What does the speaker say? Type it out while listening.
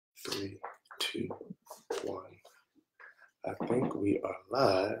3, 2, 1. I think we are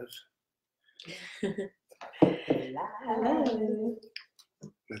live. Hello.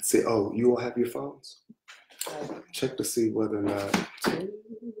 Let's see. Oh, you all have your phones? Check to see whether or not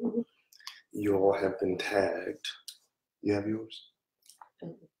you all have been tagged. You have yours?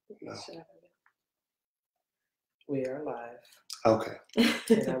 No. We are live. Okay.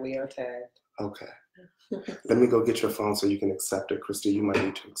 And we are tagged. Okay. Let me go get your phone so you can accept it. Christy, you might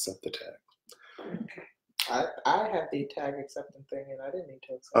need to accept the tag. I have the tag accepting thing and I didn't need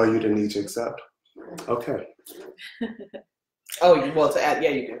to accept. Oh, you didn't need to accept? Okay. Oh, you want to add? Yeah,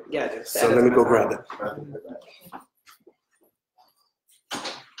 you do. Yeah, I do. So let me go grab it.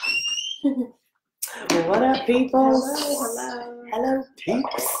 What up, people? Hello. Hello,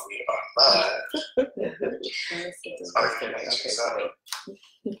 peeps. We are live. Okay.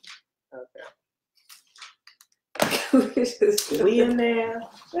 We in there.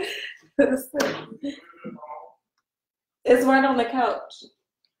 It's right on the couch.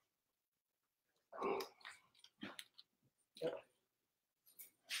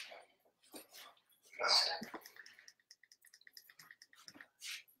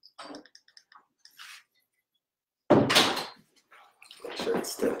 Make sure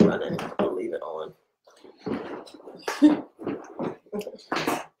it's still running. I'll leave it on.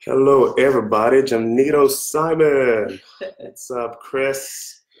 Hello, everybody. Jamnito Simon. What's up,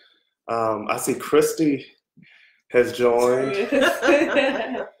 Chris? I see Christy has joined.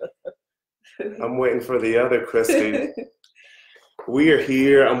 I'm waiting for the other Christy. We are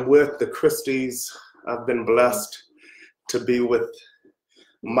here. I'm with the Christies. I've been blessed to be with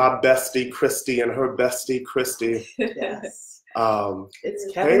my bestie Christy and her bestie Christy. Yes.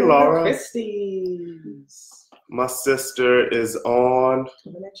 It's Hey, Laura. Christie's. My sister is on.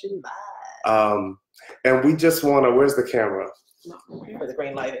 Coming at you live. And we just want to, where's the camera? Where the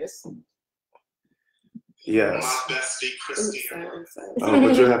green light is. Yes. My bestie Christie. Oh,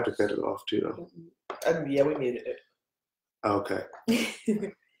 but you have to cut it off too, though. Yeah, we muted it. Okay.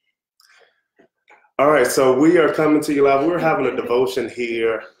 All right, so we are coming to you live. We're having a devotion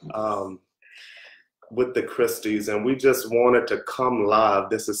here with the Christies, and we just wanted to come live.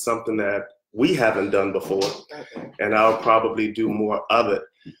 This is something that we haven't done before, and I'll probably do more of it.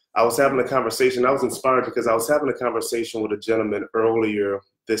 I was having a conversation. I was inspired because I was having a conversation with a gentleman earlier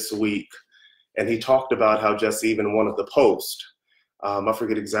this week, and he talked about how just even one of the posts, I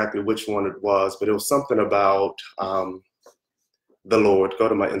forget exactly which one it was, but it was something about the Lord. Go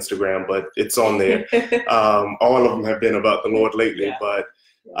to my Instagram, but it's on there. All of them have been about the Lord lately, yeah. But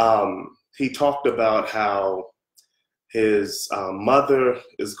he talked about how his mother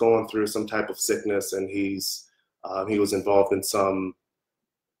is going through some type of sickness, and he was involved in some,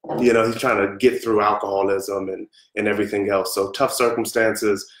 he's trying to get through alcoholism and everything else. So tough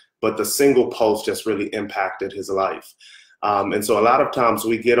circumstances, but the single post just really impacted his life. And so a lot of times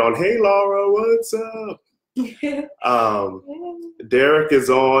we get on, hey, Laura, what's up? Derek is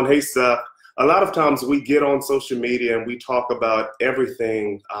on, hey, Seth. A lot of times we get on social media and we talk about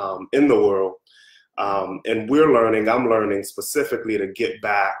everything in the world. And I'm learning specifically to get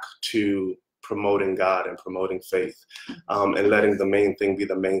back to promoting God and promoting faith and letting the main thing be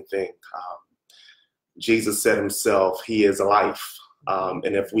the main thing. Jesus said himself, he is life.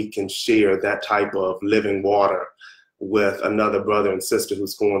 And if we can share that type of living water with another brother and sister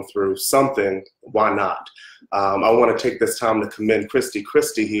who's going through something, why not? I want to take this time to commend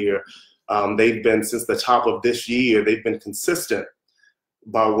ChristiChristie here. They've been, since the top of this year, they've been consistent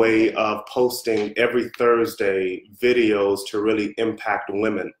by way of posting every Thursday videos to really impact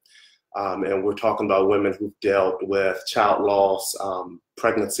women. And we're talking about women who've dealt with child loss,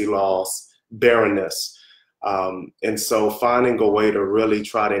 pregnancy loss, barrenness. And so finding a way to really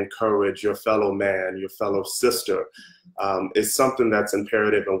try to encourage your fellow man, your fellow sister, is something that's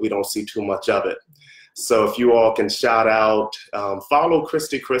imperative, and we don't see too much of it. So if you all can shout out, follow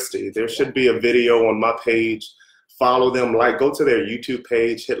ChristiChristie. There should be a video on my page. Follow them, go to their YouTube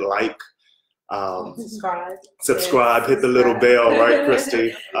page, hit like, subscribe, hit the little bell, right,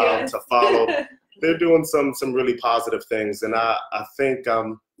 Christy, to follow. They're doing some really positive things, and I think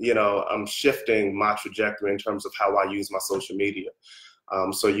I'm shifting my trajectory in terms of how I use my social media.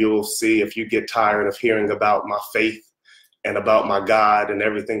 So you'll see, if you get tired of hearing about my faith and about my God and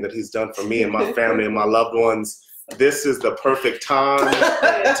everything that he's done for me and my family and my loved ones, this is the perfect time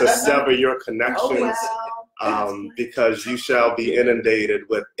to sever your connections. Because you shall be inundated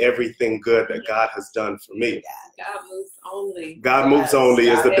with everything good that God has done for me. God moves only. God moves only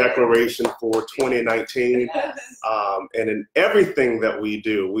is the declaration for 2019. And in everything that we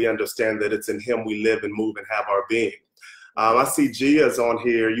do, we understand that it's in him we live and move and have our being. I see Gia's on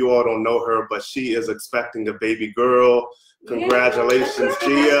here. You all don't know her, but she is expecting a baby girl. Congratulations,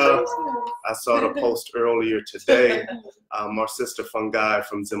 Gia. I saw the post earlier today. Our sister Fungi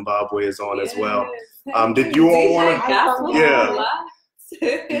from Zimbabwe is on as well. Did you all want to? Yeah.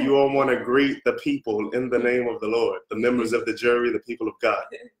 Do you all want to greet the people in the name of the Lord, the members of the jury, the people of God?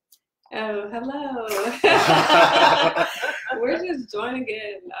 Oh, hello. We're just joining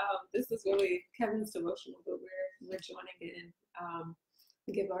in. This is really Kevin's devotional, but we're joining in.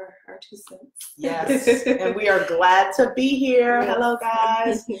 Give our 2 cents. Yes, and we are glad to be here. Yes. Hello,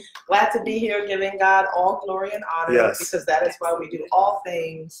 guys. Glad to be here, giving God all glory and honor, yes, because that is why we do all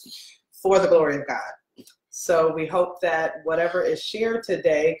things for the glory of God. So we hope that whatever is shared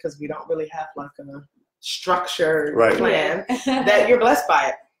today, because we don't really have like a structured plan, that you're blessed by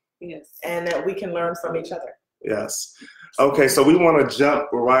it. Yes. And that we can learn from each other. Yes. Okay, so we want to jump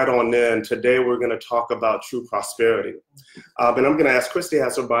right on in. Today we're going to talk about true prosperity. And I'm going to ask Christy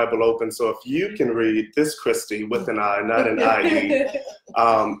has her Bible open. So if you can read this Christy with an I, not an I-E.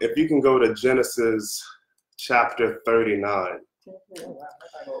 If you can go to Genesis chapter 39.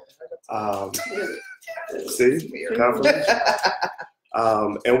 See? Confidence.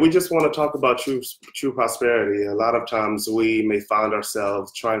 And we just want to talk about true prosperity. A lot of times we may find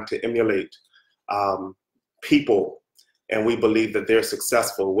ourselves trying to emulate people, and we believe that they're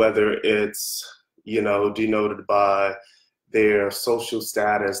successful, whether it's, denoted by their social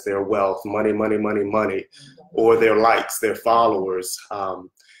status, their wealth, money, or their likes, their followers.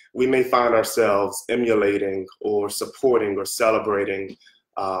 We may find ourselves emulating or supporting or celebrating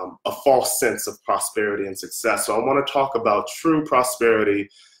a false sense of prosperity and success. So I want to talk about true prosperity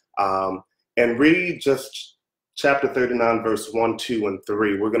and read just chapter 39, verse 1, 2, and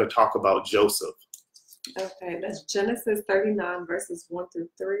 3. We're going to talk about Joseph. Okay, that's Genesis 39, verses 1 through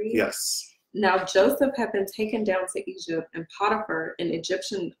 3. Yes. Now Joseph had been taken down to Egypt, and Potiphar, an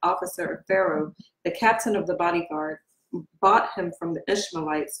Egyptian officer of Pharaoh, the captain of the bodyguard, bought him from the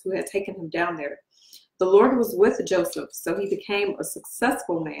Ishmaelites who had taken him down there. The Lord was with Joseph, so he became a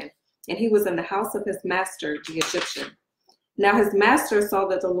successful man, and he was in the house of his master, the Egyptian. Now his master saw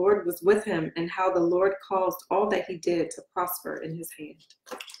that the Lord was with him, and how the Lord caused all that he did to prosper in his hand.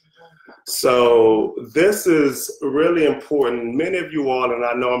 So this is really important. Many of you all, and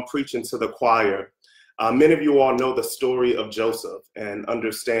I know I'm preaching to the choir, many of you all know the story of Joseph and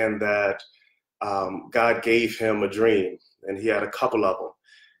understand that God gave him a dream, and he had a couple of them.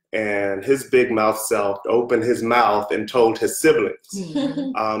 And his big mouth self opened his mouth and told his siblings.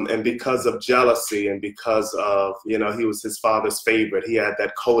 And because of jealousy and because of, he was his father's favorite, he had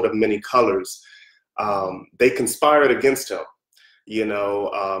that coat of many colors, they conspired against him.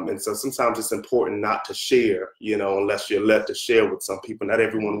 And so sometimes it's important not to share, unless you're led to share with some people. Not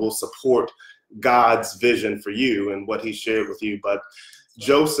everyone will support God's vision for you and what he shared with you. But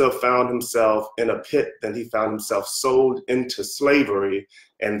Joseph found himself in a pit, then he found himself sold into slavery.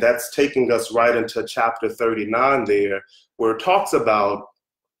 And that's taking us right into chapter 39 there, where it talks about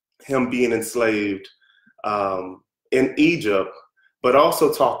him being enslaved in Egypt, but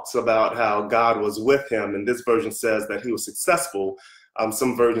also talks about how God was with him. And this version says that he was successful.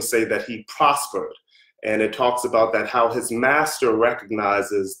 Some versions say that he prospered. And it talks about that, how his master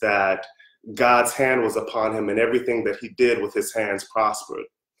recognizes that God's hand was upon him and everything that he did with his hands prospered.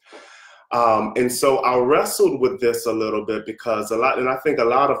 And so I wrestled with this a little bit because I think a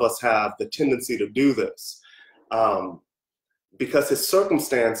lot of us have the tendency to do this because his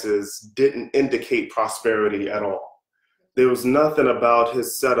circumstances didn't indicate prosperity at all. There was nothing about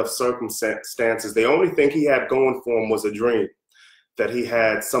his set of circumstances. The only thing he had going for him was a dream that he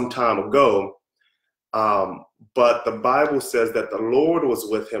had some time ago. But the Bible says that the Lord was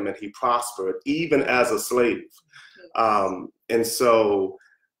with him and he prospered, even as a slave. And so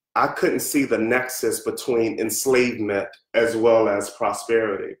I couldn't see the nexus between enslavement as well as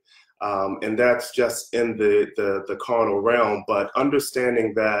prosperity. And that's just in the carnal realm. But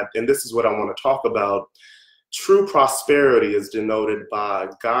understanding that, and this is what I want to talk about, true prosperity is denoted by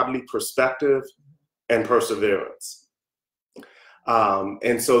godly perspective and perseverance.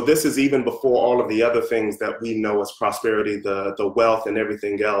 And so this is even before all of the other things that we know as prosperity, the wealth and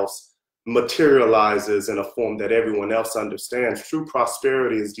everything else materializes in a form that everyone else understands. True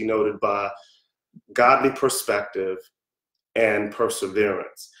prosperity is denoted by godly perspective and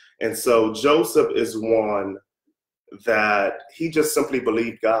perseverance. And so Joseph is one that he just simply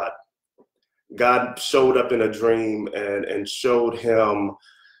believed God. God showed up in a dream and showed him,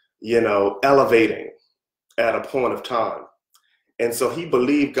 elevating at a point of time. And so he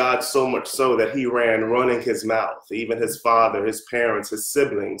believed God so much so that he ran running his mouth. Even his father, his parents, his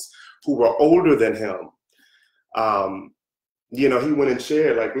siblings, who were older than him, he went and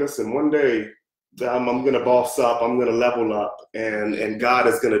shared, like, listen, one day I'm going to boss up, I'm going to level up, and God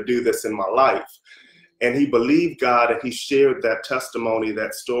is going to do this in my life. And he believed God, and he shared that testimony,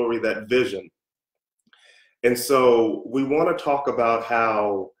 that story, that vision. And so we want to talk about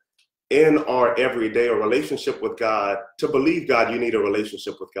how in our everyday relationship with God, to believe God, you need a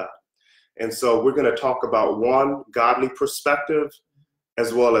relationship with God. And so we're going to talk about 1, godly perspective,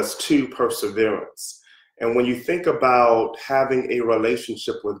 as well as 2, perseverance. And when you think about having a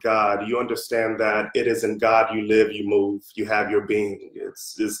relationship with God, you understand that it is in God you live, you move, you have your being.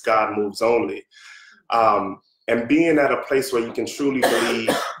 It's God moves only. And being at a place where you can truly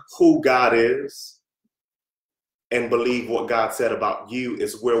believe who God is and believe what God said about you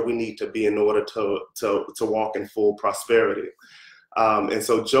is where we need to be in order to walk in full prosperity. And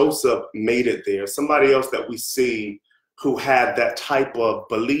so Joseph made it there. Somebody else that we see who had that type of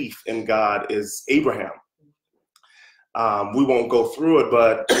belief in God is Abraham. We won't go through it,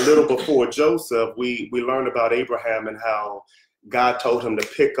 but a little before Joseph, we learned about Abraham and how God told him to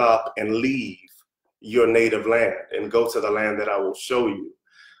pick up and leave your native land and go to the land that I will show you.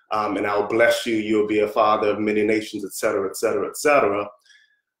 And I'll bless you, you'll be a father of many nations, et cetera, et cetera, et cetera.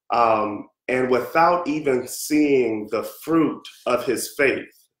 And without even seeing the fruit of his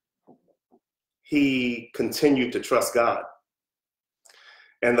faith, he continued to trust God.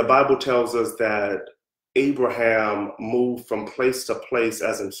 And the Bible tells us that Abraham moved from place to place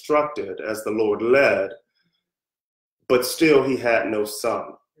as instructed, as the Lord led, but still he had no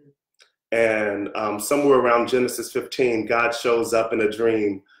son. And somewhere around Genesis 15, God shows up in a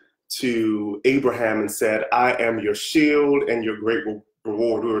dream to Abraham and said, I am your shield and your great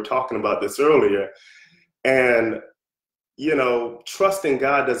reward. We were talking about this earlier. And, trusting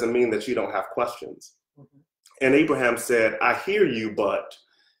God doesn't mean that you don't have questions. And Abraham said, I hear you, but,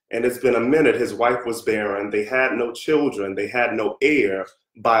 and it's been a minute, his wife was barren. They had no children. They had no heir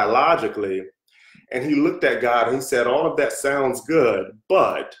biologically. And he looked at God and he said, all of that sounds good,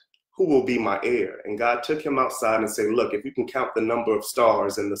 but who will be my heir? And God took him outside and said, look, if you can count the number of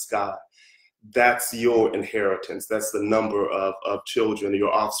stars in the sky, that's your inheritance. That's the number of children.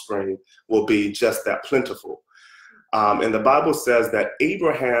 Your offspring will be just that plentiful. And the Bible says that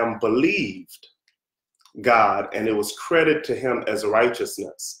Abraham believed God and it was credited to him as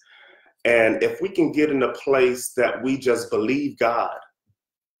righteousness. And if we can get in a place that we just believe God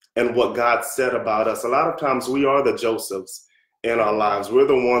and what God said about us, a lot of times we are the Josephs in our lives. We're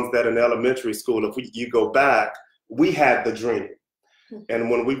the ones that in elementary school, if you go back, we had the dream. And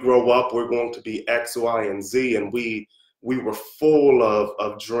when we grow up, we're going to be X, Y, and Z. And we were full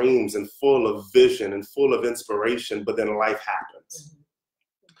of dreams and full of vision and full of inspiration, but then life happens.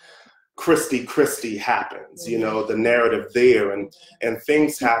 ChristiChristie happens, the narrative there, and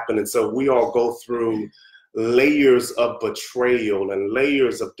things happen. And so we all go through layers of betrayal and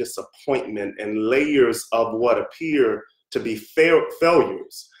layers of disappointment and layers of what appear to be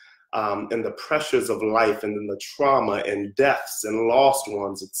failures, and the pressures of life, and then the trauma and deaths and lost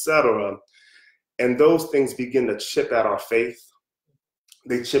ones, etc. And those things begin to chip at our faith.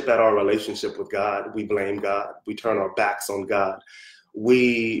 They chip at our relationship with God. We blame God. We turn our backs on God.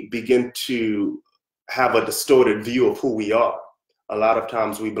 We begin to have a distorted view of who we are. A lot of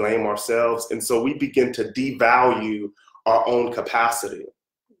times we blame ourselves. And so we begin to devalue our own capacity.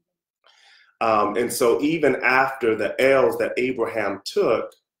 And so even after the L's that Abraham took,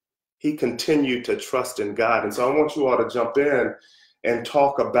 he continued to trust in God. And so I want you all to jump in and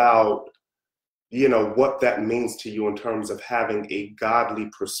talk about, what that means to you in terms of having a godly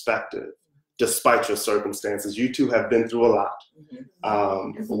perspective, despite your circumstances. You two have been through a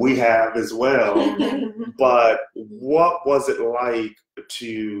lot. We have as well. But what was it like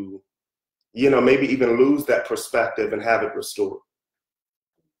to, maybe even lose that perspective and have it restored?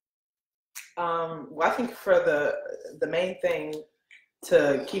 Well, I think for the main thing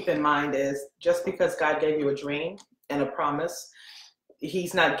to keep in mind is just because God gave you a dream and a promise,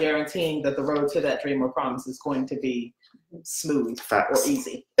 he's not guaranteeing that the road to that dream or promise is going to be smooth or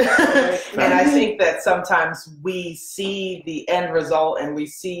easy. And I think that sometimes we see the end result and we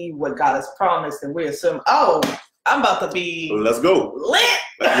see what God has promised and we assume, oh, I'm about to be let's go lit.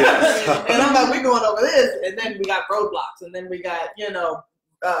 Yes. And we're going over this, and then we got roadblocks, and then we got,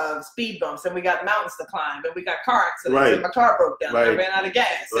 speed bumps, and we got mountains to climb, and we got car accidents, and my car broke down, and I ran out of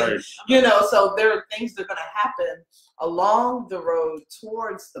gas. And, so there are things that are going to happen along the road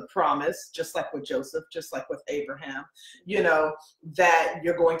towards the promise, just like with Joseph, just like with Abraham, that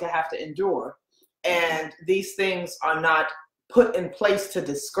you're going to have to endure. And these things are not put in place to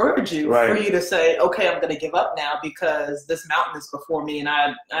discourage you, for you to say, okay, I'm going to give up now because this mountain is before me and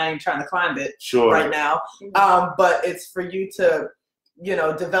I ain't trying to climb it right now. But it's for you to, you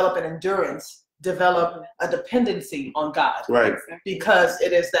know, develop an endurance, develop a dependency on God. Right. Because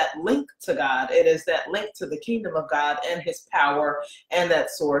it is that link to God. It is that link to the kingdom of God and his power and that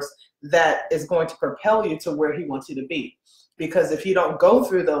source that is going to propel you to where he wants you to be. Because if you don't go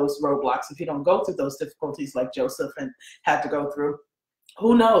through those roadblocks, if you don't go through those difficulties like Joseph and had to go through,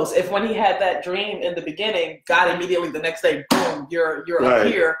 who knows if when he had that dream in the beginning, God immediately the next day, boom, you're up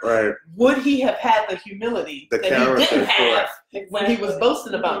here. Right. Would he have had the humility that he didn't have when he was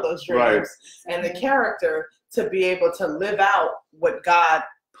boasting about those dreams and the character to be able to live out what God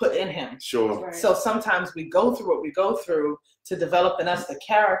put in him? Sure. So sometimes we go through what we go through to develop in us the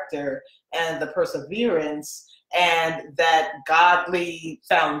character and the perseverance and that godly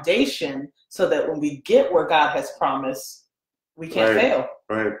foundation so that when we get where God has promised, we can't fail.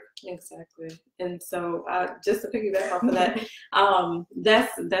 Right. Exactly. And so just to piggyback off of that,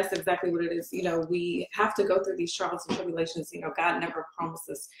 that's exactly what it is. You know, we have to go through these trials and tribulations. You know, God never promised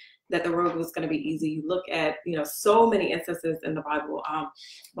us that the road was going to be easy. You look at, you know, so many instances in the Bible.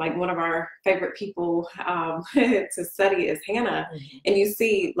 Like one of our favorite people to study is Hannah. And you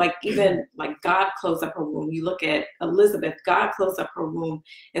see, like, even like God closed up her womb. You look at Elizabeth, God closed up her womb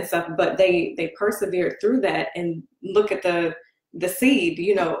and stuff, but they persevered through that. And look at the seed,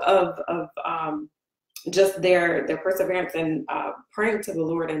 you know, of just their perseverance and praying to the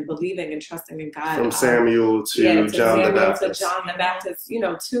Lord and believing and trusting in God. From Samuel to John the Baptist. You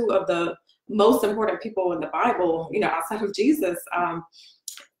know, two of the most important people in the Bible, you know, outside of Jesus.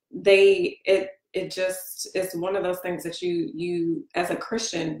 It just is one of those things that you as a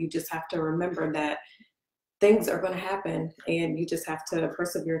Christian, you just have to remember that things are going to happen and you just have to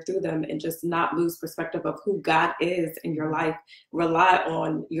persevere through them and just not lose perspective of who God is in your life. Rely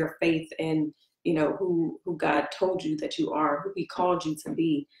on your faith and, you know, who God told you that you are, who he called you to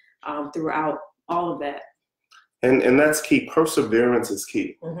be throughout all of that. And that's key. Perseverance is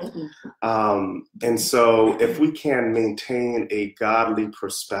key. And so if we can maintain a godly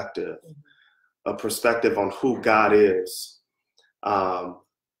perspective, a perspective on who God is,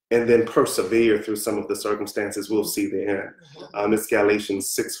 and then persevere through some of the circumstances, we'll see the end. It's Galatians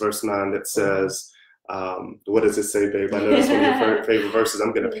 6 verse 9 that says, what does it say, babe? I know that's one of your favorite verses.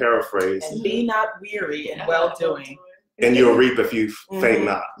 I'm going to paraphrase. And be not weary in well-doing. And you'll reap if you faint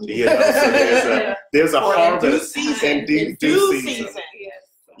not. You know, so there's a harvest in due season.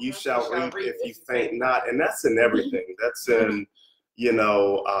 You shall reap if you faint not. And that's in everything. That's in, you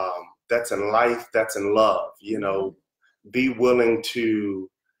know, that's in life. That's in love. You know, be willing to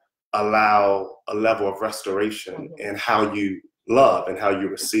allow a level of restoration in how you love and how you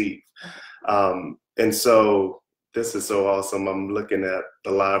receive. And so this is so awesome. I'm looking at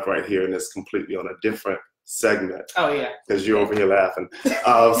the live right here and it's completely on a different segment. Oh yeah. Because you're over here laughing.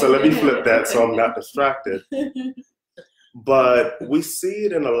 So let me flip that so I'm not distracted. But we see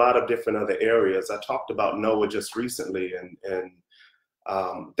it in a lot of different other areas. I talked about Noah just recently and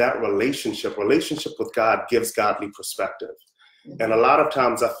that relationship with God gives godly perspective. And a lot of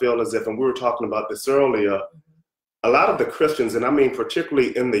times I feel as if, and we were talking about this earlier, a lot of the Christians, and I mean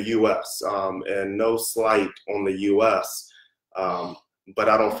particularly in the U.S., and no slight on the U.S., but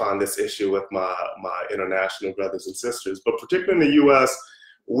I don't find this issue with my international brothers and sisters, but particularly in the U.S.,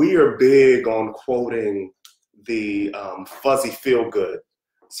 we are big on quoting the fuzzy feel-good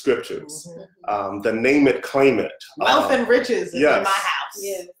scriptures, the name it, claim it. Wealth and riches is in my house.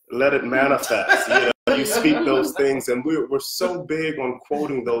 Yes. Let it manifest. You know, you speak those things, and we're so big on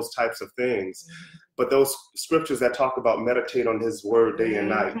quoting those types of things. But those scriptures that talk about meditate on his word day and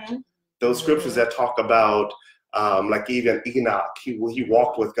night, those scriptures that talk about like even Enoch, he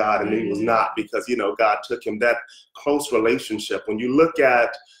walked with God and he was not because, you know, God took him, that close relationship. When you look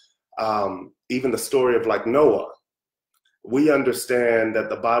at even the story of like Noah, we understand that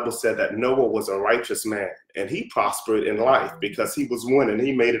the Bible said that Noah was a righteous man and he prospered in life because he was winning.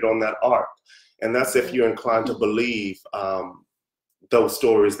 He made it on that ark. And that's if you're inclined to believe those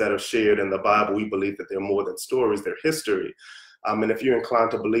stories that are shared in the Bible. We believe that they're more than stories, they're history. And if you're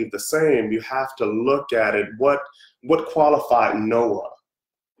inclined to believe the same, you have to look at it. What qualified Noah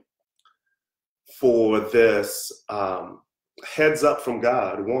for this heads up from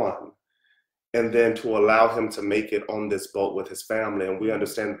God, one, and then to allow him to make it on this boat with his family. And we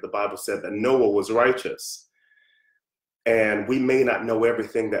understand that the Bible said that Noah was righteous. And we may not know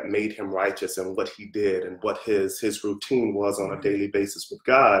everything that made him righteous and what he did and what his routine was on a daily basis with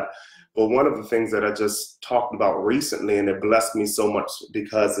God. But one of the things that I just talked about recently, and it blessed me so much,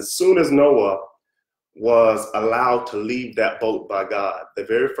 because as soon as Noah was allowed to leave that boat by God, the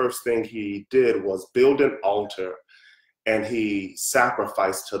very first thing he did was build an altar, and he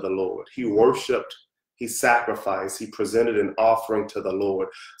sacrificed to the Lord. He worshiped, he sacrificed, he presented an offering to the Lord.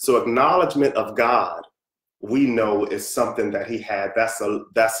 So acknowledgement of God, we know, is something that he had.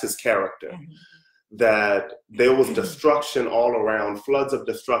 That's his character. That there was destruction all around. Floods of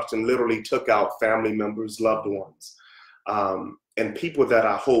destruction literally took out family members, loved ones, and people that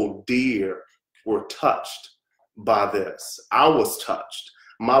I hold dear were touched by this. I was touched.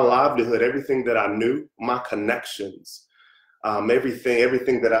 My livelihood, everything that I knew, my connections,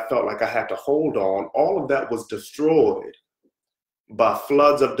 everything that I felt like I had to hold on, all of that was destroyed by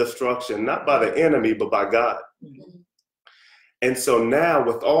floods of destruction, not by the enemy, but by God. And so now,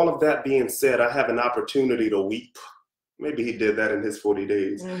 with all of that being said, I have an opportunity to weep. Maybe he did that in his 40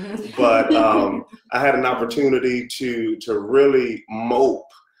 days. But I had an opportunity to really mope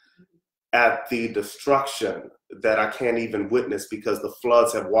at the destruction that I can't even witness because the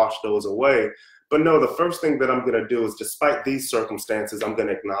floods have washed those away. But no, the first thing that I'm going to do is, despite these circumstances, I'm going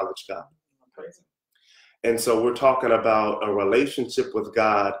to acknowledge God. And so we're talking about a relationship with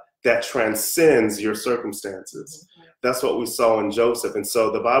God that transcends your circumstances. That's what we saw in Joseph. And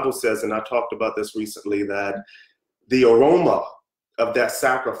so the Bible says, and I talked about this recently, that the aroma of that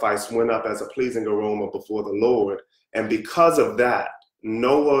sacrifice went up as a pleasing aroma before the Lord. And because of that,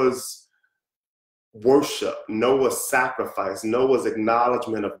 Noah's worship, Noah's sacrifice, Noah's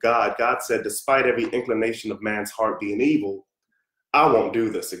acknowledgement of God, God said, despite every inclination of man's heart being evil, I won't do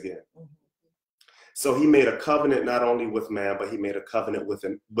this again. So he made a covenant not only with man, but he made a covenant with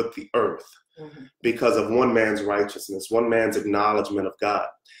the earth because of one man's righteousness, one man's acknowledgement of God.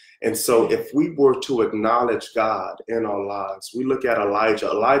 And so if we were to acknowledge God in our lives, we look at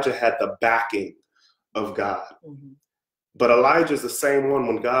Elijah. Elijah had the backing of God. But Elijah is the same one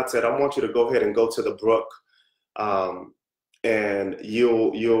when God said, I want you to go ahead and go to the brook and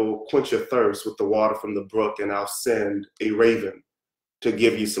you'll quench your thirst with the water from the brook, and I'll send a raven to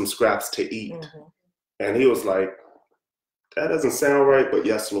give you some scraps to eat. And he was like, that doesn't sound right, but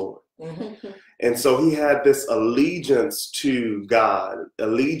yes, Lord. And so he had this allegiance to God,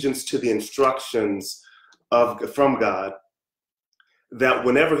 allegiance to the instructions from God, that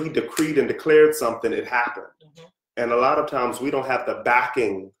whenever he decreed and declared something, it happened. And a lot of times we don't have the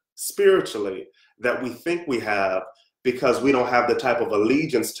backing spiritually that we think we have because we don't have the type of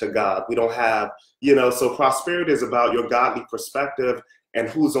allegiance to God. We don't have, so prosperity is about your godly perspective and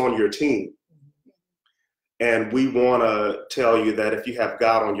who's on your team. And we want to tell you that if you have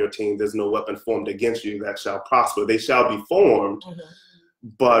God on your team, there's no weapon formed against you that shall prosper. They shall be formed,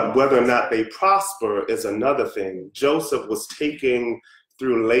 but whether or not they prosper is another thing. Joseph was taking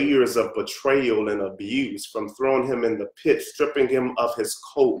through layers of betrayal and abuse, from throwing him in the pit, stripping him of his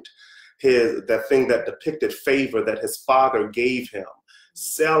coat, that thing that depicted favor that his father gave him,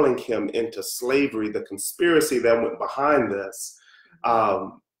 selling him into slavery, the conspiracy that went behind this.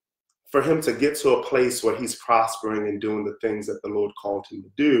 For him to get to a place where he's prospering and doing the things that the Lord called him to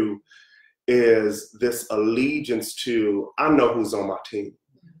do is this allegiance to, I know who's on my team.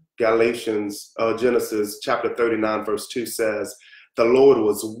 Genesis chapter 39, verse 2 says, the Lord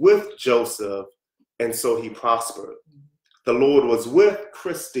was with Joseph, and so he prospered. The Lord was with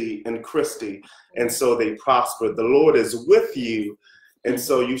Christy, and so they prospered. The Lord is with you, and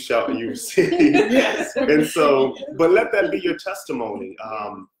so you receive. Yes. And so, but let that be your testimony.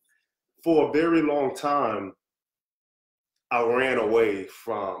 For a very long time, I ran away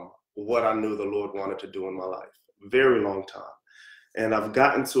from what I knew the Lord wanted to do in my life. Very long time. And I've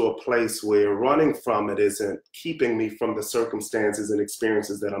gotten to a place where running from it isn't keeping me from the circumstances and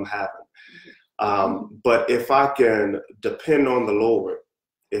experiences that I'm having. But if I can depend on the Lord,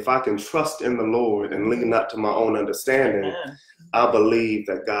 if I can trust in the Lord and lean not to my own understanding, I believe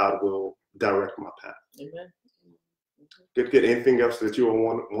that God will direct my path. Amen. Good. Anything else that you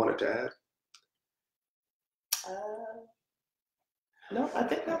wanted to add? No, I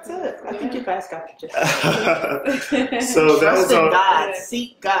think that's it. I think you guys got the gist. So trust in God,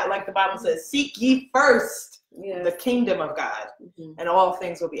 seek God, like the Bible says, seek ye first the kingdom of God, and all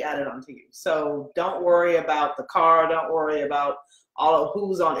things will be added unto you. So don't worry about the car. Don't worry about all of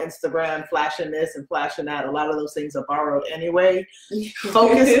who's on Instagram flashing this and flashing that. A lot of those things are borrowed anyway.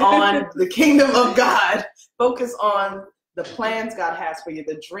 Focus on the kingdom of God. Focus on the plans God has for you,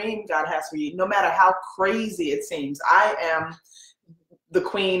 the dream God has for you, no matter how crazy it seems. I am the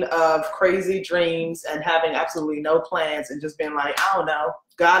queen of crazy dreams and having absolutely no plans and just being like, I don't know.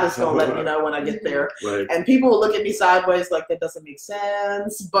 God is going to let me know when I get there. Right. And people will look at me sideways like that doesn't make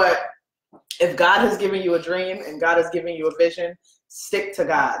sense. But if God has given you a dream and God has given you a vision, stick to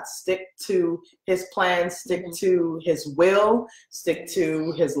God, stick to his plan, stick to his will, stick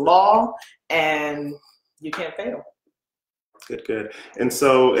to his law, and you can't fail. Good. And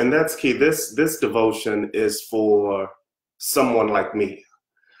so, and that's key. This devotion is for someone like me.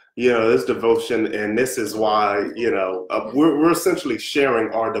 This devotion, and this is why, we're essentially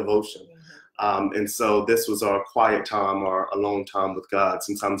sharing our devotion. And so this was our quiet time, our alone time with God.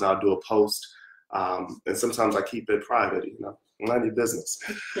 Sometimes I'll do a post, and sometimes I keep it private, none of your business.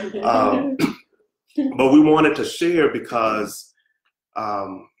 But we wanted to share because,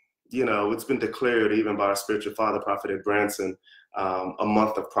 it's been declared even by our spiritual father, Prophet Ed Branson, a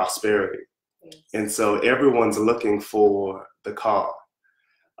month of prosperity. Yes. And so everyone's looking for the car,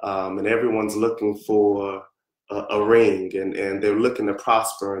 and everyone's looking for a ring, and they're looking to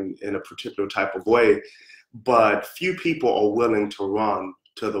prosper in a particular type of way. But few people are willing to run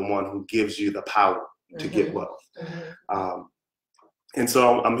to the one who gives you the power to get wealth. And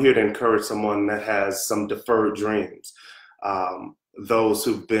so I'm here to encourage someone that has some deferred dreams, those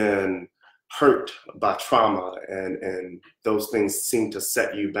who've been hurt by trauma, and those things seem to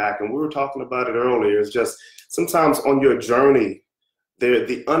set you back. And we were talking about it earlier. It's just sometimes on your journey,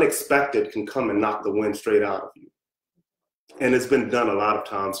 the unexpected can come and knock the wind straight out of you. And it's been done a lot of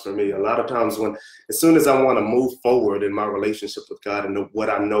times for me. A lot of times as soon as I want to move forward in my relationship with God and what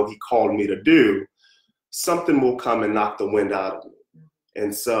I know he called me to do, something will come and knock the wind out of me.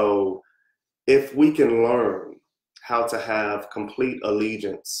 And so if we can learn how to have complete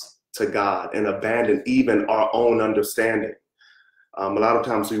allegiance to God and abandon even our own understanding. A lot of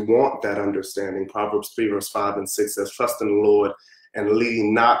times we want that understanding. Proverbs 3 verse 5 and 6 says, trust in the Lord and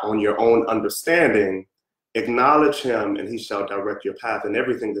lean not on your own understanding. Acknowledge him and he shall direct your path. And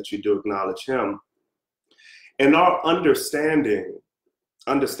everything that you do, acknowledge him. And our understanding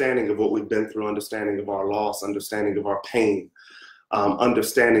of what we've been through, understanding of our loss, understanding of our pain,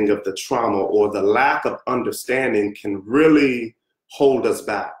 understanding of the trauma or the lack of understanding can really hold us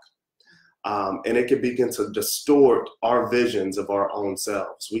back. And it can begin to distort our visions of our own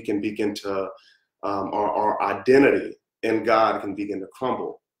selves. We can begin to, our identity in God can begin to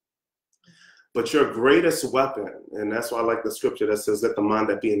crumble. But your greatest weapon, and that's why I like the scripture that says, let the mind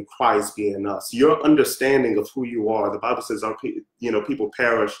that be in Christ be in us. Your understanding of who you are. The Bible says, people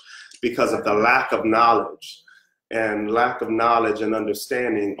perish because of the lack of knowledge. And lack of knowledge and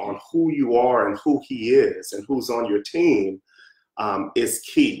understanding on who you are and who he is and who's on your team is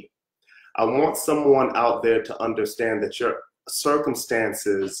key. I want someone out there to understand that your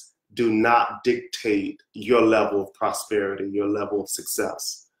circumstances do not dictate your level of prosperity, your level of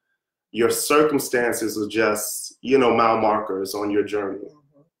success. Your circumstances are just, mile markers on your journey.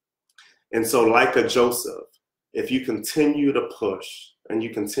 And so like a Joseph, if you continue to push and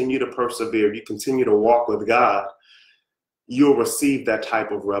you continue to persevere, you continue to walk with God, you'll receive that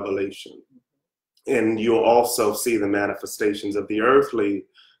type of revelation. And you'll also see the manifestations of the earthly,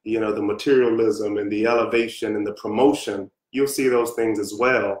 the materialism and the elevation and the promotion. You'll see those things as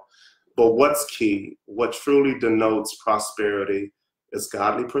well. But what's key, what truly denotes prosperity is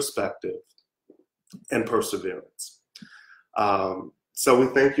godly perspective and perseverance. So we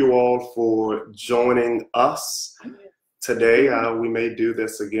thank you all for joining us today. We may do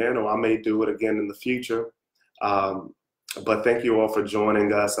this again, or I may do it again in the future. But thank you all for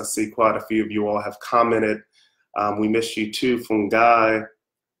joining us. I see quite a few of you all have commented. We miss you too, Fungai.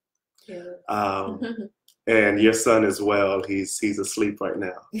 And your son as well. He's asleep right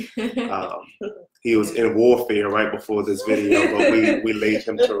now. He was in warfare right before this video, but we laid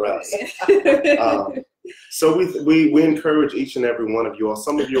him to rest. So we encourage each and every one of you all.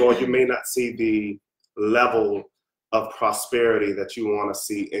 Some of you all, you may not see the level of prosperity that you want to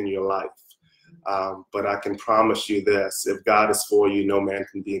see in your life. But I can promise you this, if God is for you, no man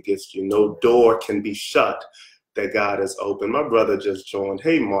can be against you. No door can be shut that God has opened. My brother just joined.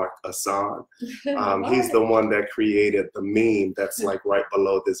 Hey, Mark Hassan. He's the one that created the meme that's like right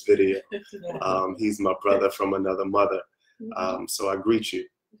below this video. He's my brother from another mother. So I greet you.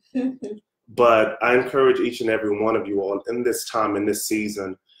 But I encourage each and every one of you all in this time, in this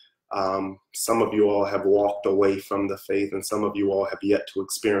season. Some of you all have walked away from the faith, and some of you all have yet to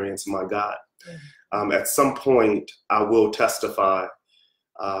experience my God. At some point, I will testify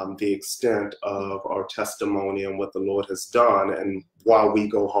the extent of our testimony and what the Lord has done, and why we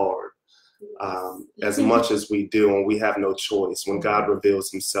go hard as much as we do, and we have no choice. When God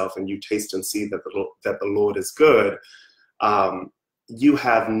reveals himself and you taste and see that the Lord is good, you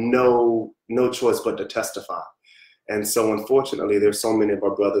have no choice but to testify. And so unfortunately, there's so many of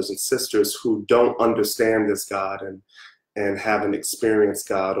our brothers and sisters who don't understand this God and haven't experienced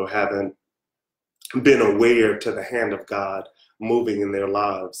God or haven't been aware to the hand of God moving in their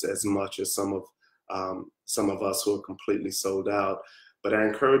lives as much as some of us who are completely sold out. But I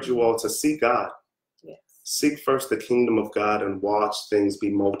encourage you all to seek God. Yes. Seek first the kingdom of God and watch things be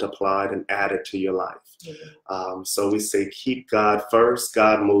multiplied and added to your life. Mm-hmm. So we say, keep God first.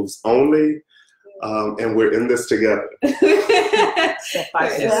 God moves only. And we're in this together. Step by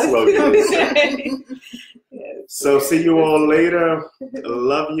step. So see you all later.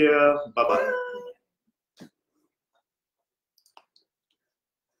 Love you. Bye-bye.